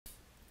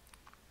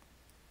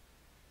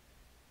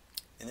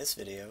In this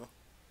video, we'll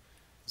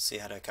see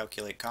how to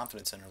calculate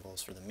confidence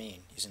intervals for the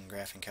mean using the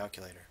graphing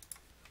calculator.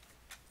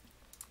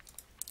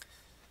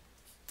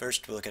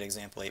 First, we'll look at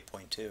example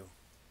 8.2.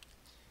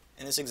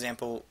 In this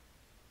example,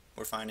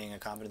 we're finding a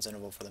confidence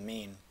interval for the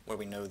mean where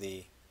we know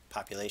the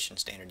population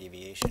standard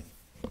deviation.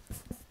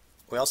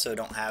 We also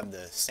don't have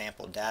the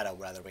sample data,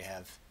 rather we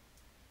have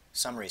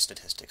summary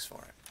statistics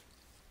for it.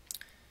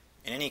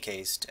 In any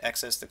case, to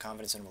access the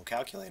confidence interval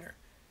calculator,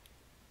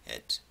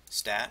 hit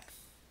Stat,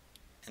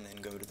 and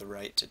then go to the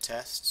right to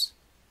Tests,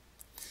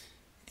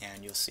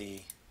 and you'll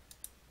see,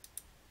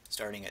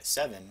 starting at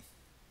 7,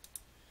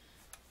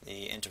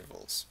 the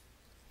intervals.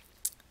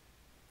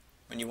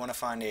 When you want to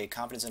find a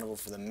confidence interval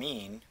for the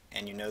mean,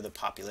 and you know the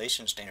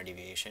population standard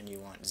deviation, you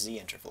want Z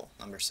interval,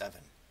 number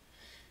 7.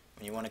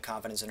 When you want a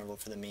confidence interval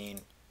for the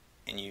mean,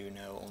 and you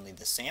know only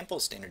the sample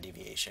standard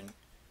deviation,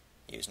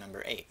 use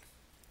number 8.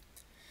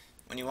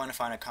 When you want to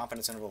find a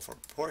confidence interval for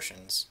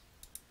proportions,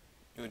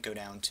 you would go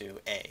down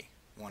to A,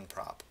 1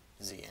 prop,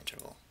 Z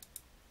interval.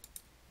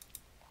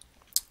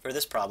 For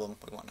this problem,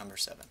 we want number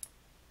 7.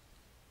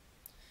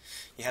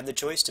 You have the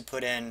choice to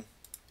put in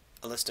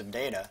a list of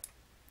data.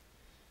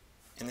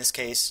 In this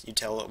case, you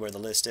tell it where the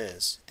list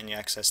is, and you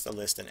access the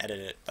list and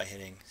edit it by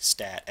hitting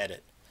Stat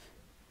Edit.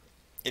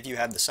 If you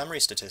have the summary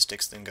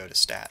statistics, then go to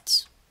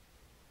Stats.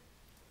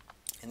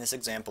 In this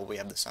example, we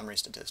have the summary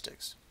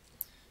statistics.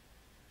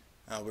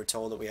 We're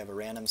told that we have a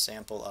random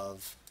sample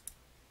of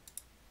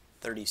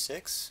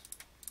 36,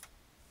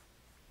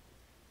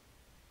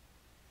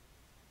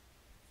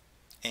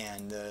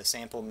 and the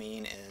sample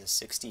mean is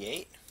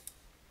 68.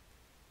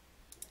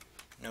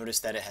 Notice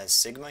that it has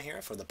sigma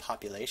here for the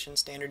population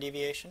standard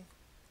deviation.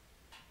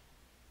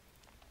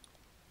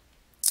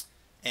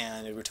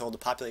 And we're told the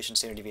population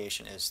standard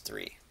deviation is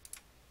 3.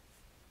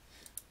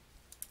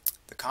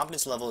 The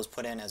confidence level is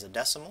put in as a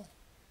decimal,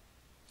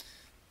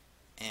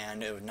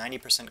 and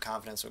 90%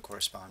 confidence would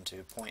correspond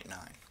to 0.9.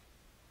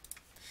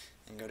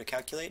 And go to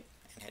Calculate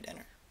and hit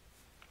Enter.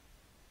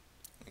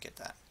 We get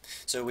that.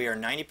 So we are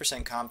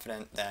 90%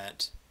 confident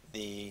that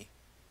the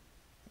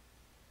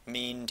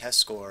mean test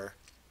score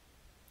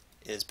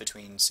is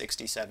between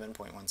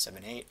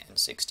 67.178 and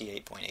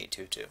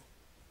 68.822. You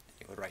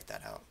would write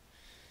that out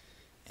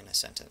in a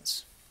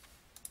sentence.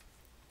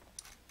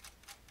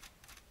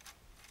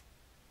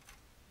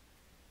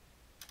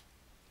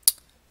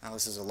 Now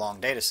this is a long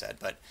data set,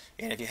 but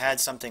again, if you had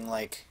something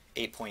like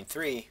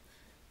 8.3,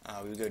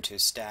 we would go to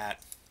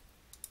Stat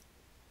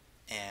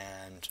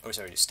and,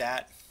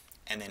 Stat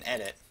and then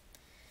Edit,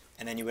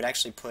 and then you would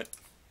actually put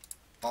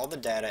all the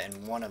data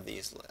in one of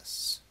these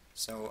lists.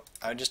 So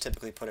I would just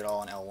typically put it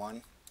all in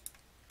L1.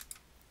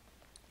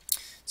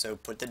 So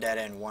put the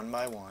data in one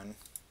by one.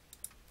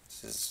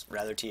 This is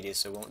rather tedious,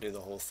 so we won't do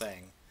the whole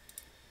thing.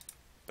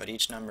 But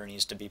each number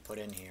needs to be put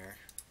in here.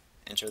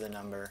 Enter the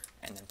number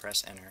and then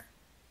press Enter.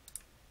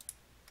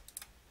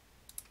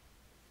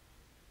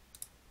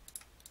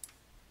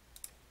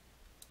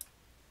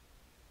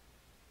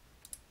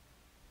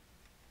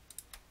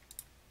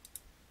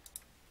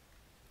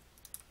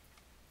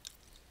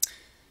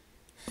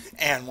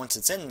 And once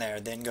it's in there,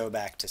 then go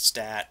back to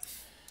Stat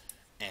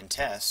and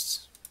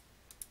Tests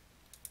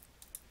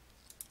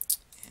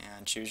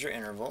and choose your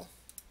interval.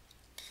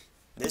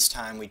 This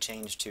time we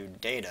change to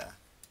Data,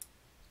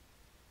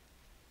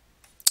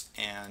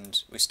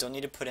 and we still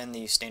need to put in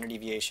the standard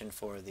deviation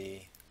for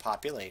the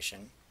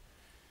population.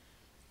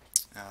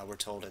 We're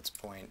told it's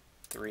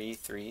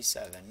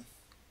 0.337,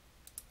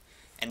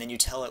 and then you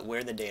tell it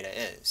where the data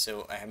is.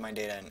 So I have my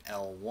data in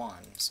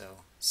L1,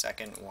 so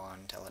second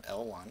one, tell it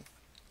L1.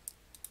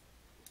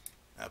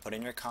 Put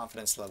in your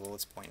confidence level,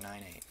 it's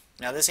 0.98.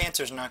 Now this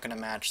answer is not going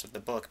to match the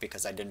book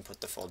because I didn't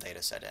put the full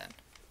data set in,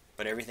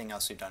 but everything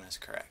else we've done is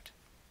correct.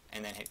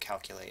 And then hit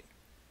Calculate,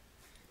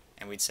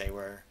 and we'd say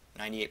we're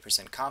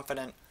 98%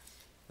 confident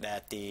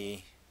that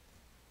the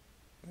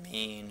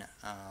mean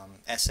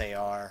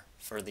SAR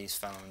for these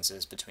phones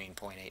is between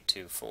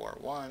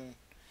 0.8241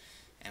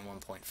 and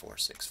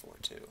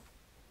 1.4642.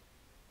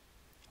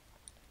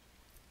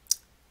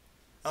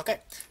 Okay,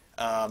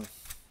 now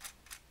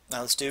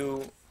let's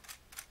do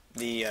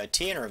the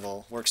T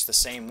interval. Works the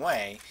same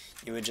way.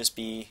 You would just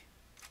be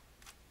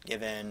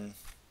given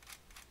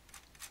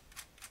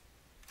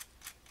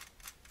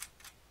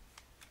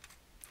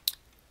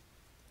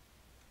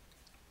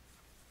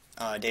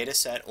data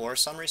set or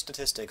summary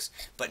statistics,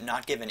 but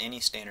not given any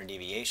standard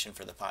deviation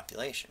for the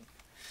population.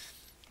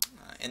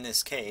 In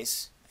this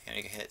case,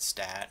 you can hit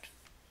Stat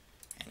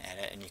and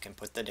Edit, and you can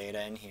put the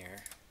data in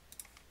here.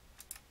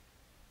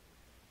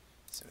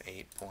 So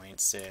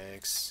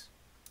 8.6,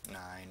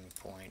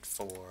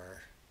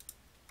 9.4,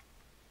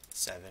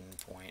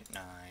 7.9,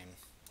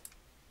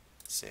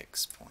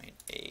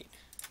 6.8,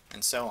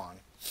 and so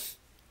on.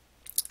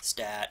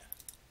 Stat,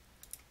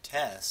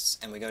 Tests,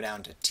 and we go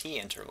down to T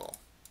interval,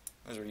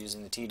 as we're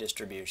using the T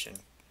distribution,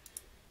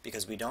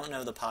 because we don't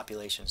know the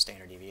population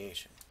standard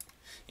deviation.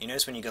 You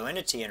notice when you go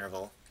into T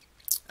interval,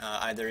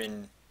 either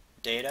in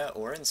data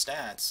or in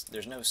stats,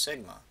 there's no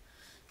sigma.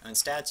 Now in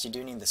stats, you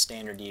do need the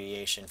standard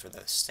deviation for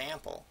the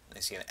sample.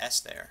 You see an S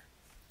there.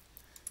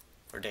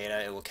 For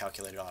data, it will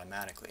calculate it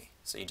automatically.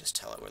 So you just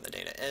tell it where the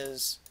data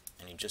is,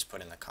 and you just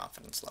put in the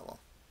confidence level.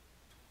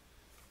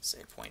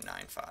 Say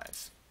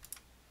 0.95,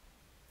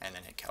 and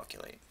then hit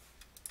calculate.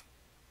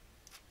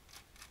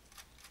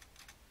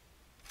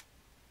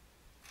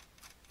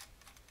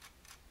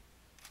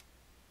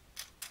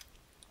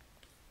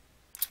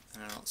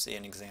 And I don't see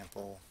an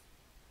example.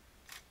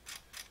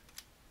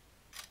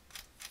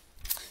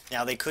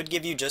 Now they could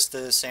give you just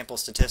the sample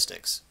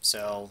statistics.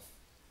 So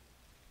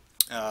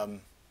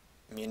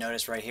you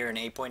notice right here in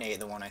 8.8,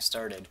 the one I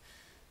started,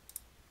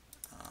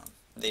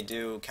 they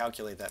do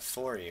calculate that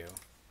for you.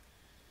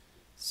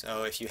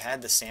 So if you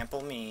had the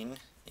sample mean,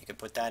 you could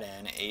put that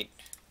in,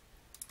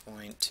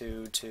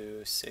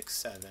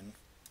 8.2267,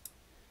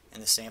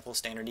 and the sample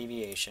standard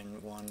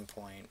deviation,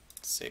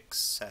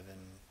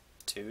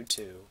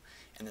 1.6722,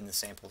 and then the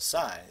sample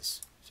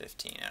size,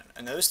 15.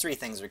 And those three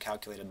things are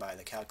calculated by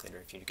the calculator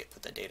if you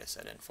put the data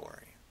set in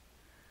for you.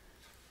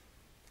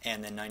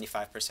 And then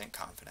 95%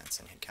 confidence,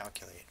 and hit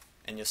calculate.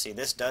 And you'll see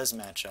this does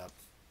match up,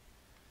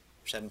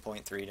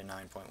 7.3 to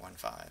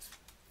 9.15.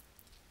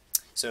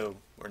 So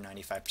we're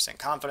 95%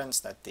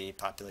 confidence that the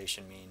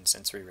population mean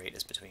sensory rate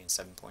is between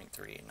 7.3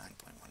 and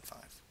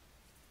 9.15.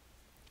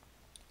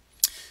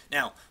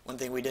 Now, one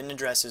thing we didn't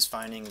address is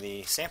finding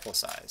the sample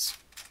size.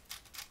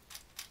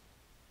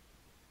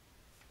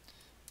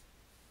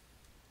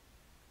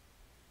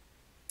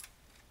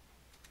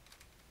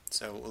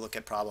 So we'll look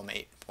at problem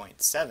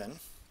 8.7.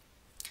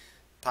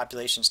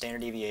 Population standard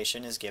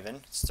deviation is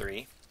given, it's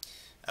 3.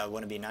 We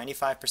want to be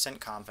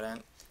 95%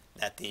 confident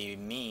that the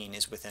mean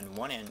is within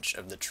 1 inch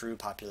of the true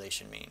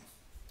population mean.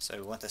 So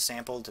we want the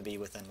sample to be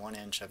within 1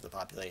 inch of the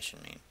population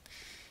mean.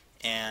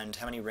 And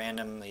how many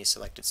randomly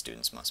selected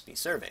students must be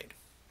surveyed.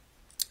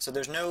 So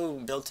there's no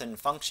built-in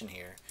function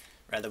here,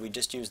 rather we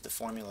just use the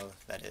formula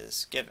that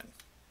is given.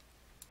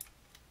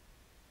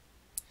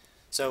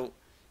 So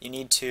you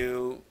need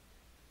to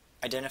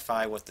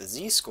identify what the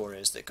z-score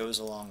is that goes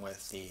along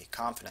with the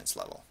confidence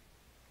level.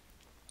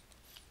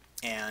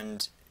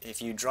 And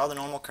if you draw the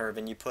normal curve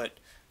and you put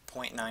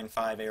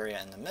 0.95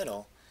 area in the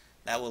middle,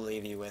 that will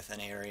leave you with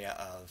an area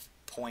of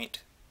 0.05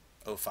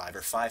 or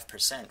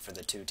 5% for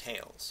the two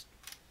tails.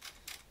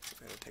 So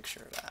we have a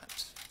picture of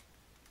that.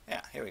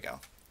 Yeah, here we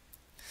go.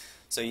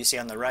 So you see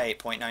on the right,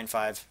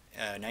 0.95,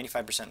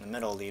 95% in the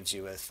middle leaves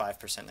you with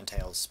 5% in the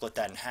tails. Split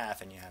that in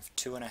half and you have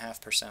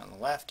 2.5% on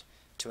the left,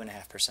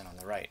 2.5% on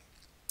the right.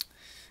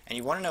 And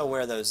you want to know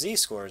where those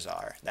z-scores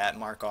are that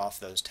mark off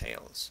those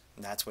tails.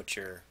 That's what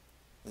your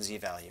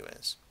z-value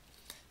is.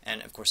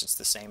 And of course it's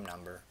the same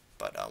number,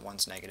 but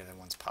one's negative and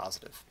one's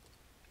positive.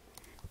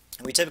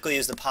 And we typically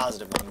use the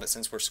positive one, but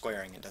since we're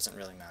squaring, it doesn't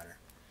really matter.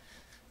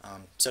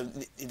 So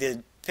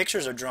the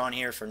pictures are drawn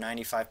here for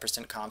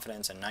 95%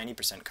 confidence and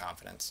 90%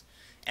 confidence.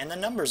 And the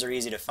numbers are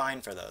easy to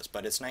find for those,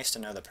 but it's nice to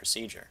know the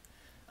procedure.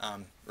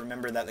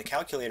 Remember that the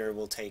calculator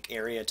will take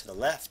area to the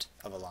left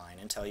of a line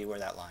and tell you where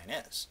that line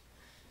is.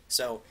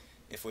 So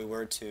if we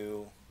were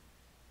to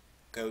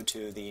go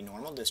to the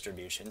normal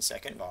distribution,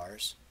 second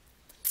bars,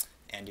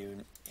 and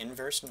do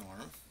inverse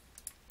norm,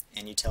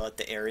 and you tell it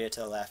the area to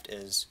the left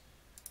is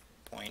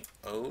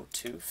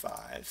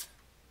 0.025,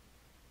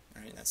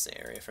 right, that's the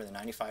area for the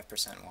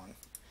 95% one,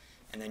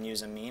 and then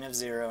use a mean of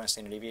 0 and a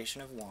standard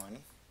deviation of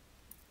 1,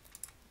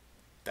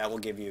 that will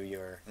give you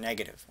your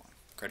negative one,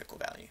 critical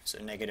value, so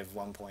negative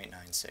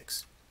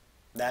 1.96.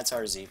 That's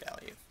our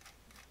z-value.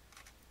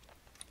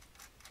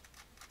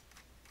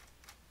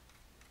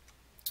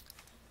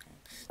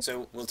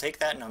 So we'll take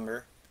that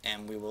number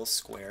and we will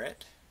square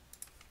it.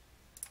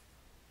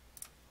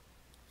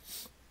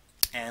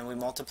 And we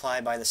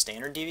multiply by the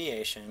standard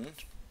deviation,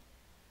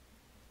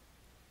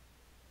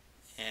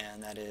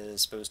 and that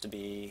is supposed to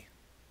be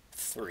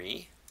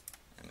 3,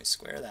 and we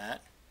square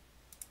that.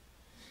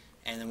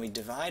 And then we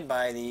divide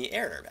by the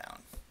error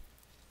bound.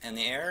 And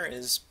the error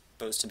is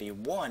supposed to be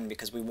 1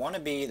 because we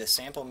want the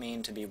sample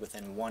mean to be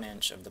within 1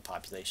 inch of the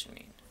population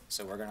mean.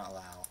 So we're going to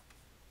allow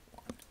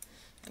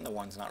and the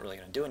 1's not really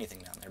going to do anything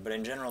down there, but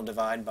in general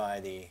divide by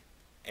the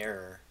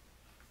error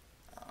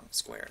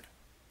squared.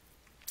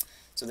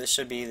 So this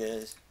should be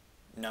the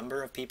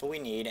number of people we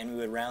need, and we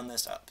would round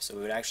this up. So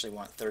we would actually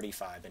want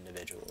 35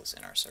 individuals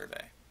in our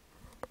survey.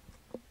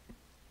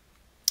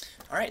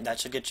 Alright,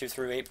 that should get you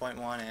through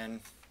 8.1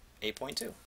 and 8.2.